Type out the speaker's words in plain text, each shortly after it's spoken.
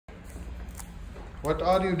What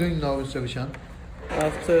are you doing now, Mr. Vishan?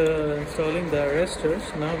 After installing the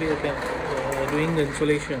arresters, now we are doing the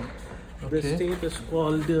insulation. Okay. This tape is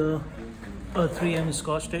called 3M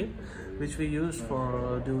Scotch tape, which we use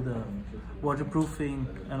for do the waterproofing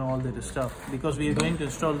and all that stuff, because we are going to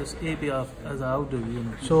install this AP as an outdoor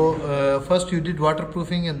unit. So first you did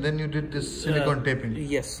waterproofing and then you did this silicone taping.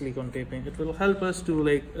 Yes, silicone taping. It will help us to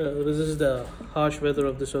resist the harsh weather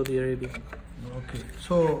of the Saudi Arabia. Okay.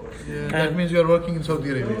 So that means you are working in Saudi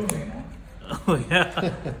Arabia. Oh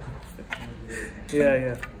yeah.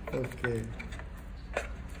 yeah. Okay.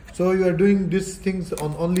 So you are doing these things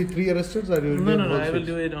on only 3 arresters, or you will No. I will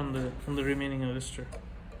do it on the remaining arrestor.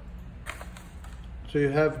 So you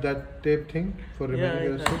have that tape thing for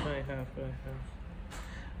remaining arresters?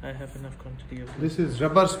 I have enough quantity of it. This is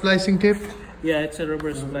rubber splicing tape? Yeah, it's a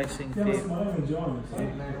rubber splicing tape.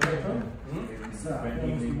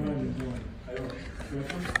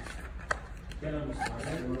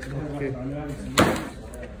 Okay.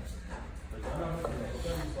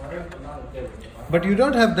 But you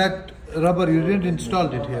don't have that rubber, you didn't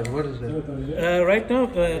install it here. What is that? Right now,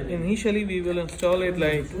 initially we will install it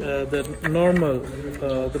like the normal,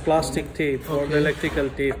 the plastic tape or the electrical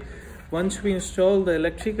tape. Once we install the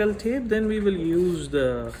electrical tape, then we will use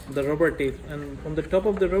the rubber tape, and on the top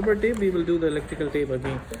of the rubber tape we will do the electrical tape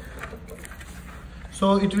again.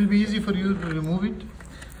 So it will be easy for you to remove it?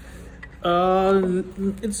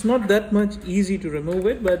 It's not that much easy to remove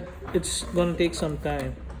it, but it's gonna take some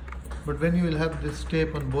time. But when you will have this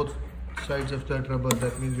tape on both sides of that rubber,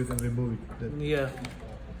 that means you can remove it then. Yeah.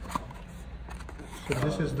 So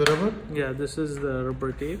this is the rubber? Yeah, this is the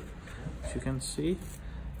rubber tape. As you can see,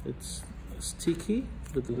 it's sticky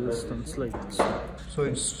with the resistance like this. So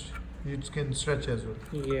it can stretch as well?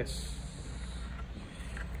 Yes.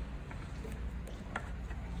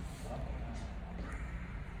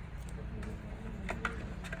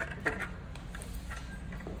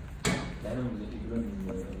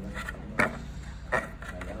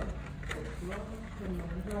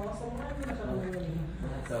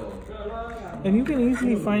 And you can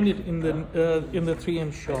easily find it in the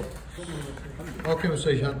 3M shop. Okay,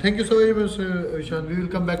 Mr. Ishan. Thank you so very much, Mr. Ishan. We will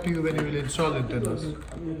come back to you when you will install it.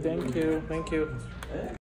 Thank you.